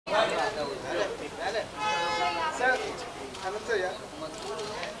Sir, Anand sir, yeah.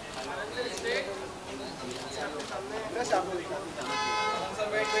 Sir, सामने देखिए. Sir,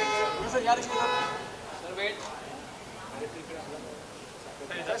 wait. Sir, यार देखिए. Sir, wait.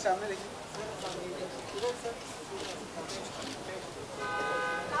 Sir, सामने देखिए.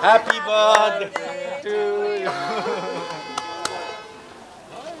 Happy birthday to you.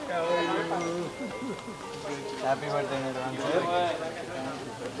 Happy birthday in advance, sir.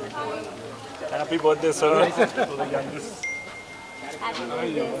 Happy birthday, sir. To the youngest. Happy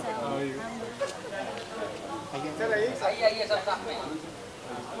birthday, sir. Sir, आइए सब साथ में.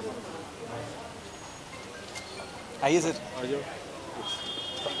 आइए सर.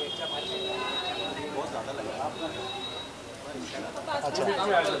 अच्छा.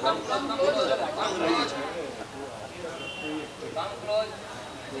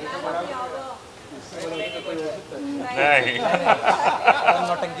 नहीं.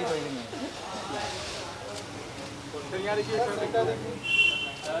 नौटंकी कोई नहीं है. यहाँ देखिए सर, बेटा देखिए.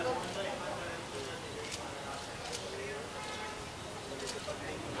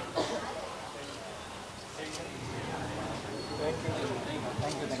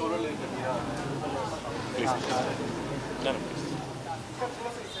 Please. No.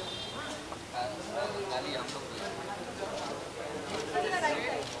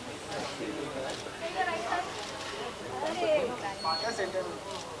 सेंटर में.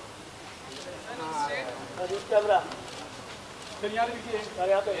 कैमरा. फिर यहाँ देखिए. सर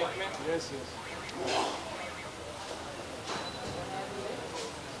यहाँ पे. Yes.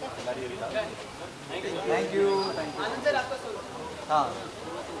 Thank you. Anand sir आपका सोलो. हाँ.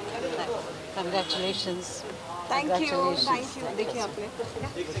 Congratulations. Thank you. Congratulations. देखिए आपने.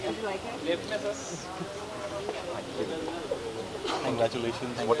 लेफ्ट में sir.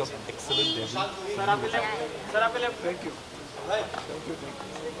 Congratulations. What an excellent debut. Sir आपके लेफ्ट. सर आपके left. Thank you.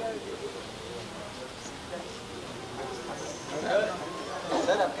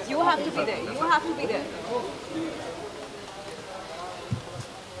 You have to be there. You have to be there.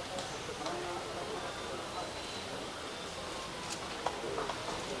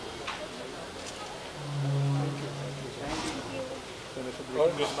 और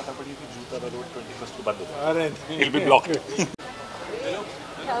फटाफटी की जूता का रोड 21st को बंद हो जाएगा. It'll be blocked. Hello.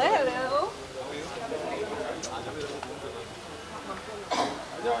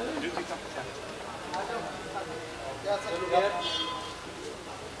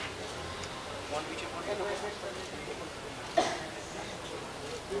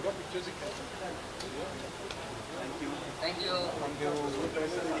 Thank you.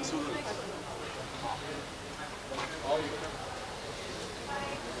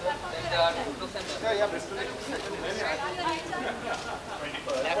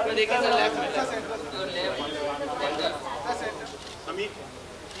 Left में देखिए सर. लेफ्ट में.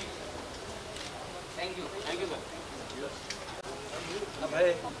 Thank you sir.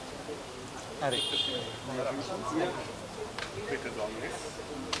 अरे.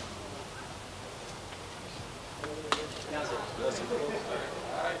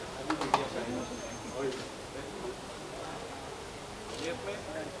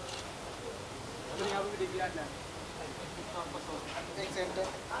 एक centre.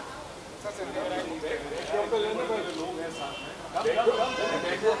 Sir centre.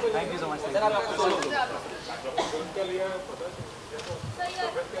 Thank you so much. Sir आपका सोलो.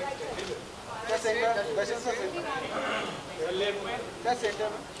 क्या सेंटर? दर्शन सर सेंटर. लेफ्ट में. क्या सेंटर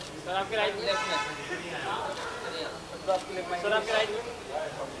में? सर आपके राइट में. लेफ्ट में. आपके लेफ्ट में. सर आपके राइट में.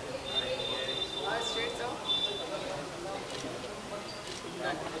 Straight sir.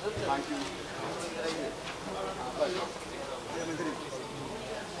 Thank you.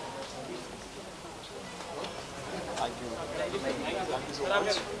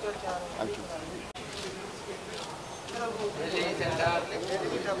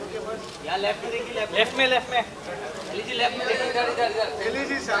 यहाँ लेफ्ट में देखिए. लेफ्ट में. एली जी लेफ्ट में देखिए. इधर. एली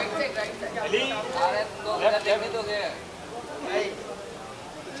जी सामने. एली. देखने तो गए.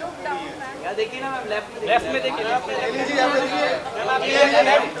 यहाँ देखिए ना मैम. लेफ्ट में देखिए. एली जी यहाँ देखिए.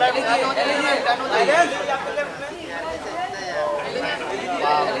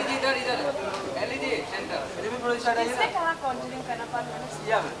 एली जी इधर. एली जी सेंटर. एली भी थोड़ी साइड आइए. कहाँ कंटिन्यू करना पड़ता है?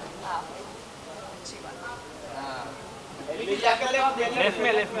 अच्छी बात. लेफ्ट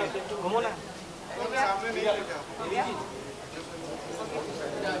में. घूमो ना. सामने नहीं.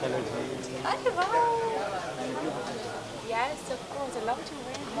 Oh, wow. Yes, of course. I love to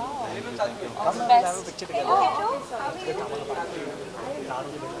win more. All the best. Can you get those? How are you?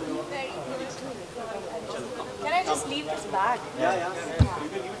 Very good. Can I just leave this bag? Yeah. You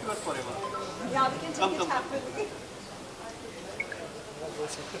can leave it to us forever. Yeah, we can take it happily.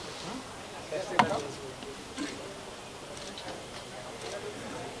 Thank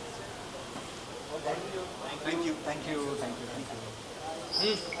you, thank you, thank you, thank you.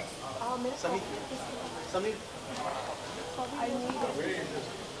 Samir.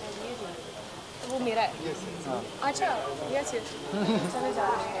 वो मेरा है अच्छा yes yes चले जा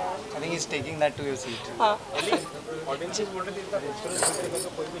रहे हैं I think he's taking that to your seat. हाँ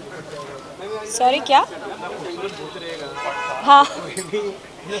sorry क्या हाँ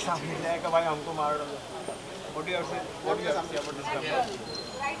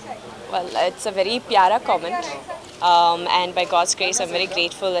Well, it's a very pyara comment, and by God's grace, I'm very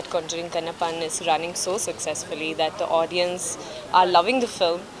grateful that Conjuring Kannappan is running so successfully that the audience are loving the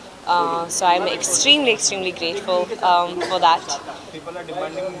film. So I'm extremely, extremely grateful for that. People are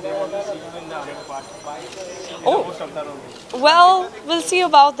demanding they want to see you in the other part. Oh, well, we'll see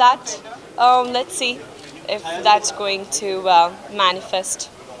about that. Let's see if that's going to manifest.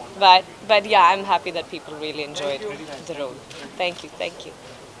 But yeah, I'm happy that people really enjoyed the role. Thank you, thank you.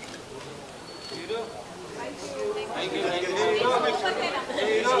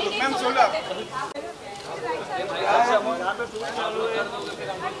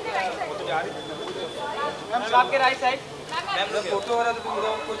 Ma'am आपके right side ma'am photo हो रहा तो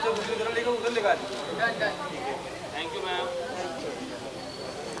उधर कुछ दूसरी तरफ लेकर उधर लगा thank you ma'am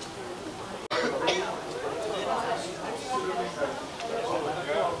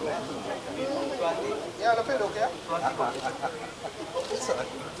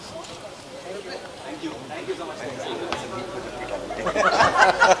thank you so much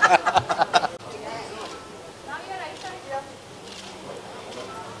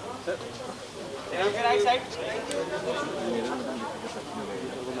right side.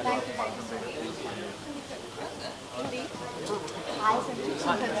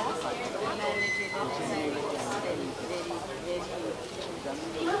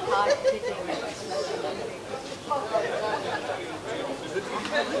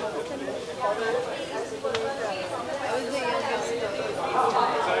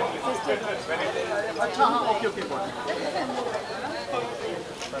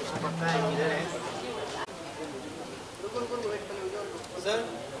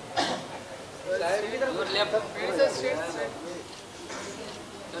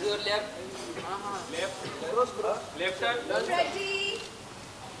 Sir, your left. Your left. Left turn. Ready.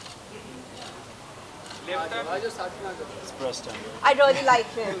 Left turn. I really like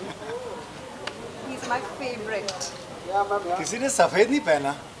him. He's my favorite. किसी ने सफेद नहीं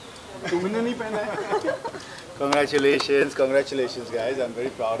पहना तुमने नहीं पहना है Congratulations, congratulations guys. I'm very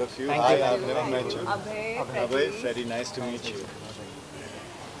proud of you. Thank Hi, you. I've never met you. Abhay, Abhay, very nice to meet you.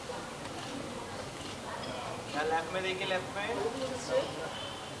 Left में देखिए लेफ्ट में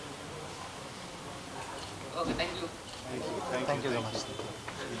okay thank you Thank you so much.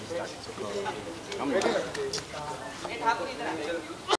 हाथ इधर